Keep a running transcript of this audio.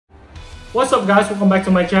What's up guys, welcome back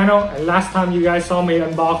to my channel. And last time you guys saw me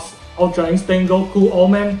unbox Ultra Instinct Goku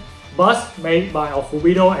Omen bust made by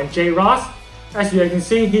Ofubito and JRos. As you can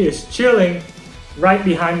see, he is chilling right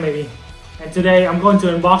behind me. And today I'm going to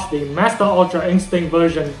unbox the Master Ultra Instinct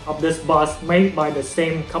version of this bust made by the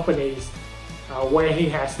same companies, where he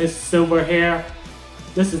has his silver hair.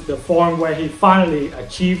 This is the form where he finally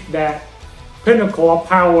achieved that pinnacle of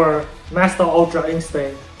power, Master Ultra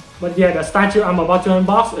Instinct. But yeah, the statue I'm about to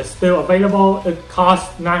unbox is still available. It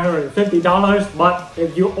costs $950, but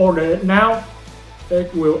if you order it now,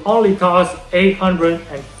 it will only cost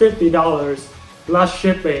 $850 plus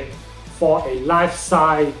shipping for a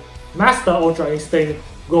life-size Master Ultra Instinct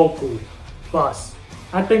Goku bust.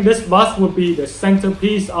 I think this bust would be the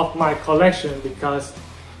centerpiece of my collection because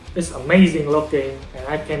it's amazing looking and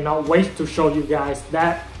I cannot wait to show you guys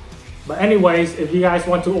that. But anyways, if you guys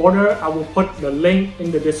want to order, I will put the link in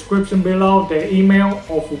the description below, their email,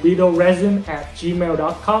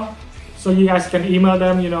 ofubitoresin@gmail.com. So you guys can email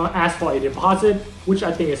them, ask for a deposit, which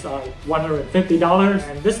I think is $150.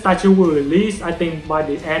 And this statue will release, I think, by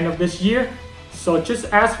the end of this year. So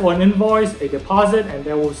just ask for an invoice, a deposit, and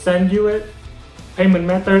they will send you it. Payment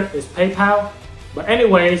method is PayPal. But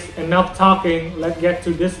anyways, enough talking, let's get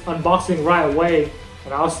to this unboxing right away.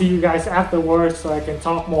 And I'll see you guys afterwards so I can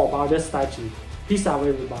talk more about this statue. Peace out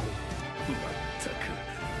everybody.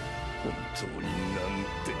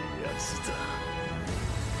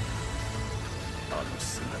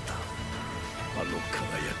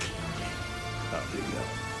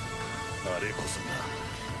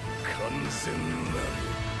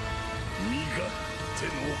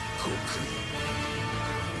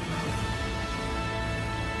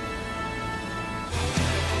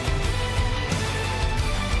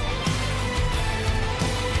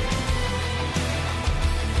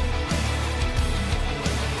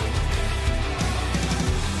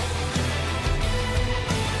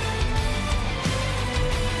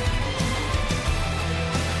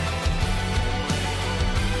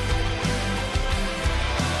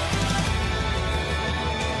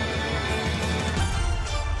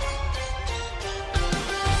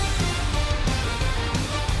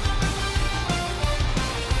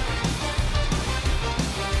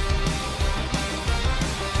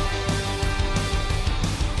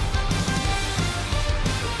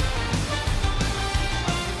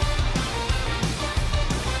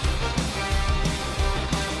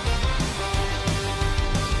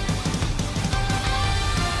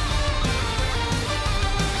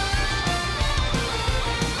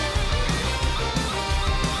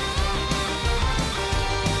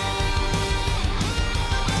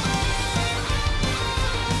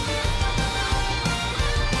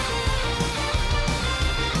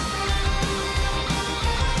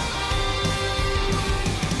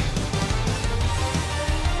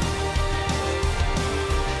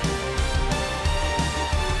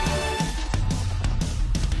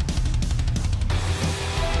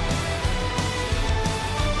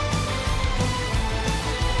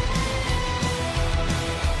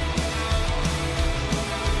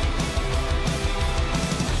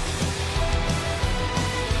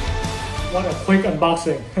 What a quick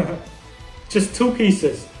unboxing. Just two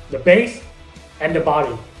pieces, the base and the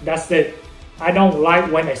body. That's it. I don't like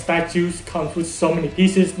when a statue comes with so many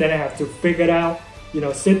pieces, then I have to figure it out,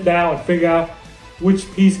 sit down and figure out which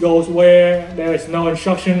piece goes where. There is no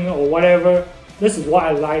instruction or whatever. This is what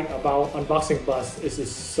I like about unboxing busts. This is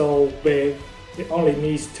so big. It only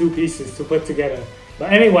needs two pieces to put together.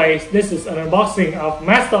 But anyways, this is an unboxing of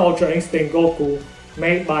Master Ultra Instinct Goku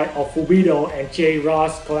made by Ofubito and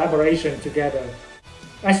JRos collaboration together.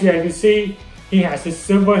 As you can see, he has his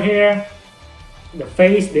silver hair. The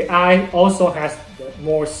face, the eye also has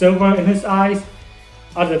more silver in his eyes.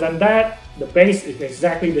 Other than that, the base is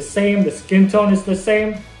exactly the same, the skin tone is the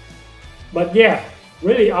same. But yeah,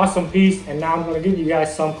 really awesome piece. And now I'm going to give you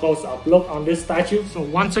guys some close-up look on this statue. So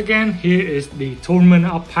once again, here is the Tournament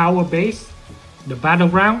of Power base, the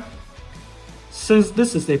battleground. Since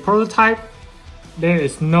this is a prototype, there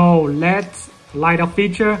is no LED light up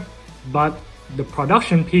feature, but the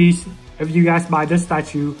production piece, if you guys buy this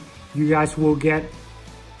statue, you guys will get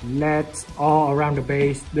LEDs all around the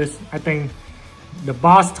base. This, I think the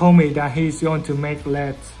boss told me that he's going to make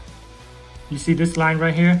LEDs. You see this line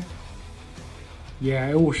right here? Yeah,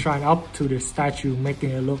 it will shine up to the statue, making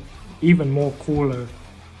it look even more cooler.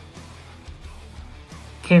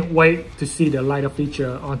 Can't wait to see the light up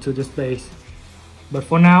feature onto this base. But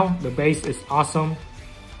for now, the base is awesome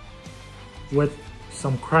with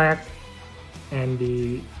some crack and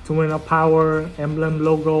the Tournament of Power emblem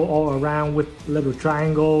logo all around with little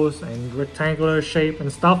triangles and rectangular shape and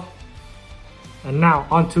stuff. And now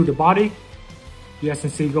onto the body. You guys can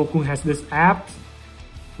see Goku has this abs.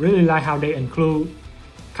 Really like how they include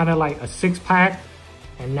kind of like a six-pack.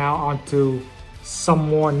 And now onto some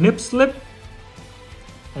more nip slip.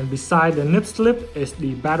 And beside the nip slip is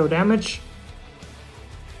the battle damage.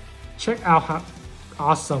 Check out how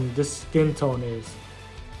awesome this skin tone is.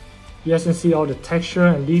 You guys can see all the texture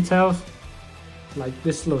and details. Like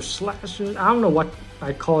this little slashes. I don't know what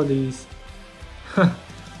I call these.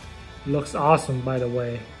 Looks awesome, by the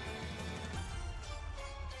way.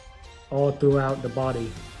 All throughout the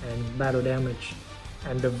body and battle damage.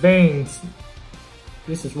 And the veins.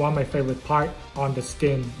 This is one of my favorite part on the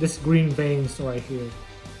skin. This green veins right here.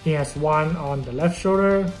 He has one on the left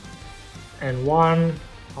shoulder and one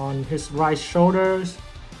on his right shoulders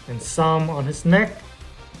and some on his neck.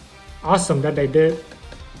 Awesome that they did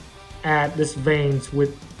add this veins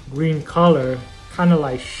with green color, kind of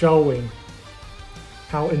like showing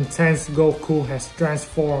how intense Goku has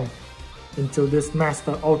transformed into this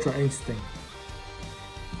Master Ultra Instinct.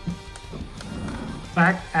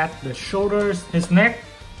 Back at the shoulders, his neck.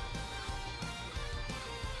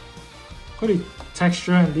 Pretty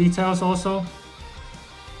texture and details also.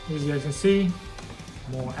 As you guys can see,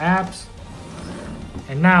 more abs.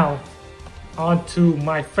 And now, on to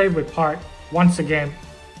my favorite part, once again,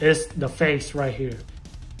 is the face right here.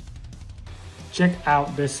 Check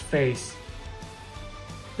out this face.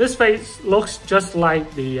 This face looks just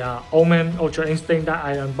like the Omen Ultra Instinct that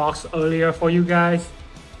I unboxed earlier for you guys.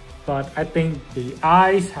 But I think the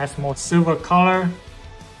eyes has more silver color.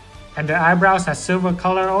 And the eyebrows has silver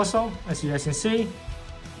color also, as you guys can see.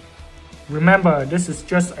 Remember, this is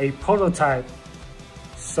just a prototype.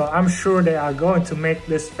 So I'm sure they are going to make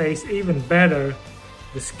this face even better.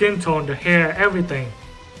 The skin tone, the hair, everything.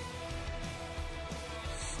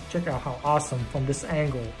 Check out how awesome from this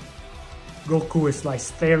angle. Goku is like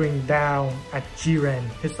staring down at Jiren,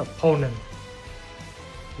 his opponent,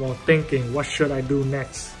 while thinking, what should I do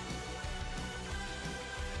next?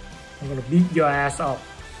 I'm gonna beat your ass up.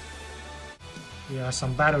 Yeah,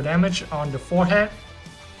 some battle damage on the forehead.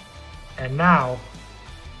 And now,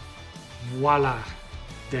 voila,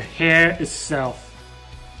 the hair itself.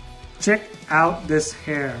 Check out this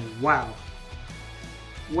hair, wow.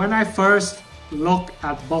 When I first looked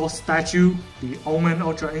at both statues, the Omen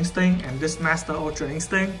Ultra Instinct and this Master Ultra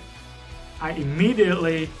Instinct, I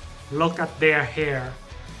immediately looked at their hair.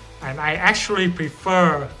 And I actually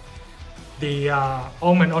prefer the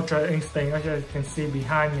Omen Ultra Instinct, as you can see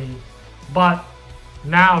behind me. But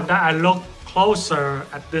now that I look closer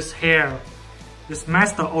at this hair, this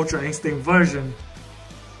Master Ultra Instinct version,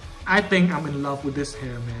 I think I'm in love with this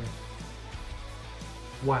hair, man.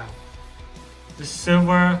 Wow. The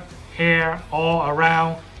silver hair all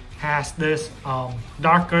around has this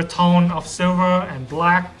darker tone of silver and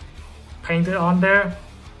black painted on there.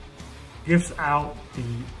 Gives out the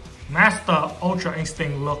Master Ultra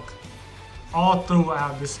Instinct look all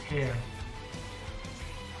throughout this hair.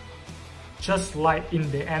 Just like in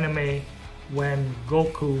the anime when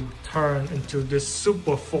Goku turned into this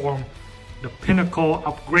super form, the pinnacle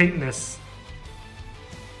of greatness.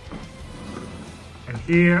 And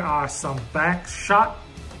here are some back shot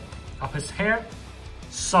of his hair.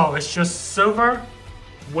 So it's just silver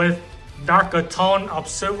with darker tone of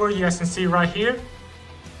silver, you guys can see right here.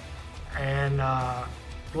 And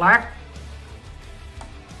black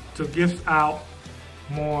to give out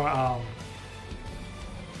more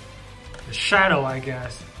the shadow, I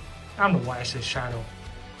guess. I don't know why I say shadow.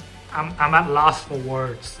 I'm at loss for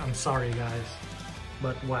words. I'm sorry guys.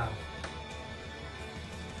 But wow.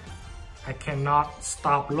 I cannot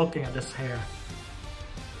stop looking at this hair.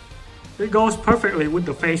 It goes perfectly with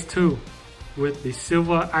the face too, with the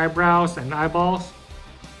silver eyebrows and eyeballs.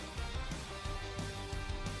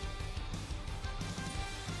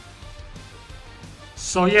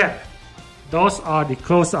 So yeah, those are the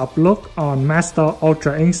close-up look on Master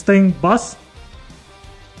Ultra Instinct bust.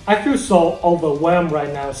 I feel so overwhelmed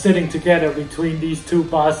right now sitting together between these two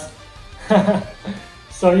busts.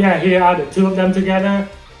 So yeah, here are the two of them together.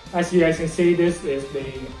 As you guys can see, this is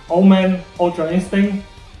the Omen Ultra Instinct,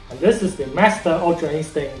 and this is the Master Ultra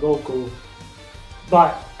Instinct Goku.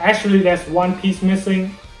 But actually there's one piece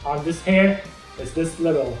missing on this hair. It's this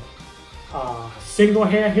little single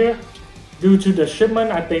hair here. Due to the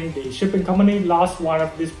shipment, I think the shipping company lost one of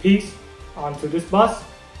this piece onto this bus.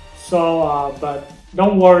 So, but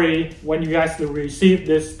don't worry, when you guys receive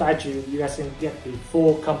this statue, you guys can get the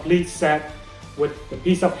full complete set with the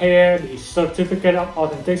piece of hair, the certificate of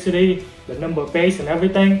authenticity, the number base and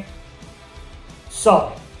everything.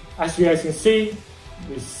 So, as you guys can see,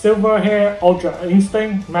 the silver hair Ultra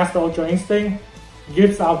Instinct, Master Ultra Instinct,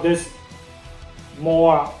 gives out this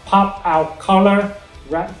more pop out color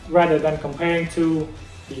rather than comparing to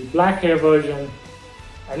the black hair version.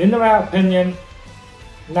 And in my opinion,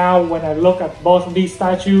 now when I look at both of these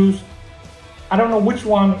statues, I don't know which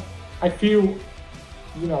one I feel,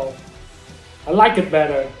 you know, I like it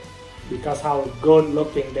better because how good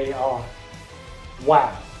looking they are.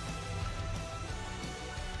 Wow.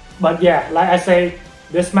 But yeah, like I say,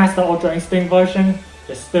 this Master Ultra Instinct version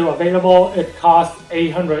is still available. It costs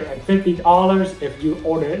 $850 if you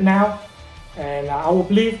order it now. And I will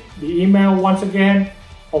leave the email once again,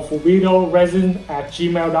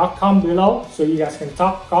 ofubitoresin@gmail.com below, so you guys can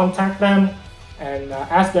contact them and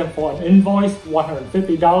ask them for an invoice,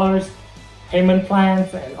 $150, payment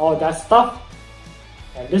plans, and all that stuff.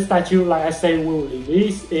 And this statue, like I say, will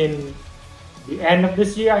release in the end of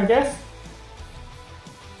this year, I guess.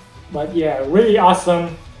 But yeah, really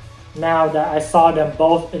awesome. Now that I saw them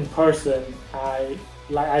both in person,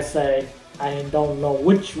 like I say, I don't know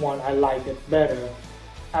which one I like it better.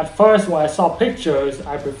 At first, when I saw pictures,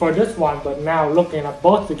 I prefer this one, but now looking at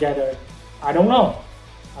both together, I don't know.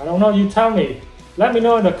 I don't know, you tell me. Let me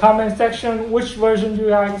know in the comment section which version you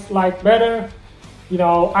guys like better. You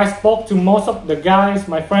know, I spoke to most of the guys,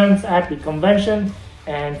 my friends at the convention,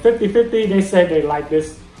 and 50-50, they said they like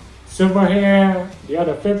this silver hair. The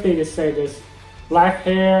other 50, they say this black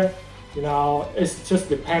hair. You know, it's just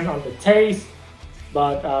depend on the taste.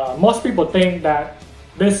 But most people think that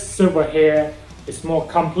this silver hair is more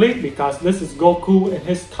complete because this is Goku in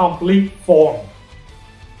his complete form.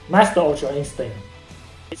 Master Ultra Instinct.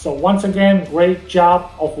 So once again, great job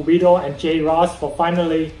Ofubito and JRos for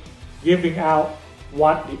finally giving out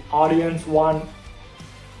what the audience want,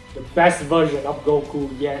 the best version of Goku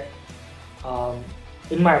yet,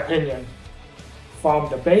 in my opinion. From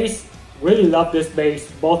the base, really love this base,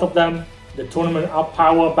 both of them, the Tournament of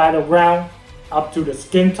Power Battleground, up to the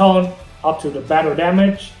skin tone, up to the battle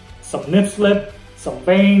damage, some nip slip, some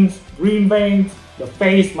veins, green veins, the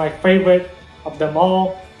face, my favorite of them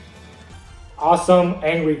all. Awesome,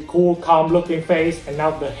 angry, cool, calm looking face, and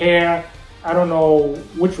now the hair. I don't know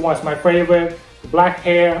which one's my favorite, the black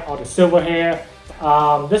hair or the silver hair.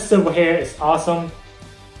 This silver hair is awesome.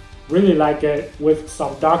 Really like it with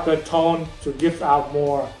some darker tone to give out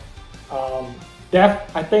more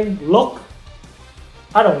depth, I think, look.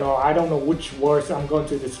 I don't know which words I'm going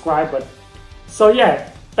to describe, but so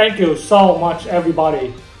yeah, thank you so much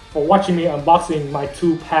everybody for watching me unboxing my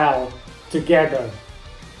two pals together.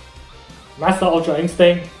 Master Ultra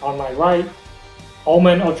Instinct on my right,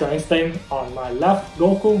 Omen Ultra Instinct on my left,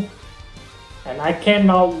 Goku. And I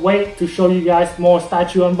cannot wait to show you guys more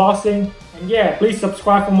statue unboxing. And yeah, please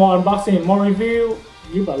subscribe for more unboxing and more review.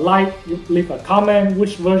 Give a like, leave a comment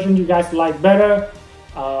which version you guys like better.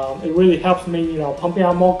 It really helps me, you know, pumping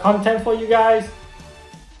out more content for you guys.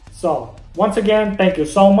 So once again, thank you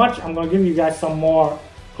so much. I'm gonna give you guys some more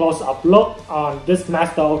close-up look on this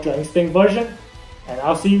Master Ultra Instinct version. And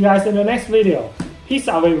I'll see you guys in the next video. Peace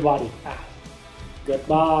out everybody.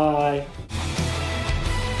 Goodbye.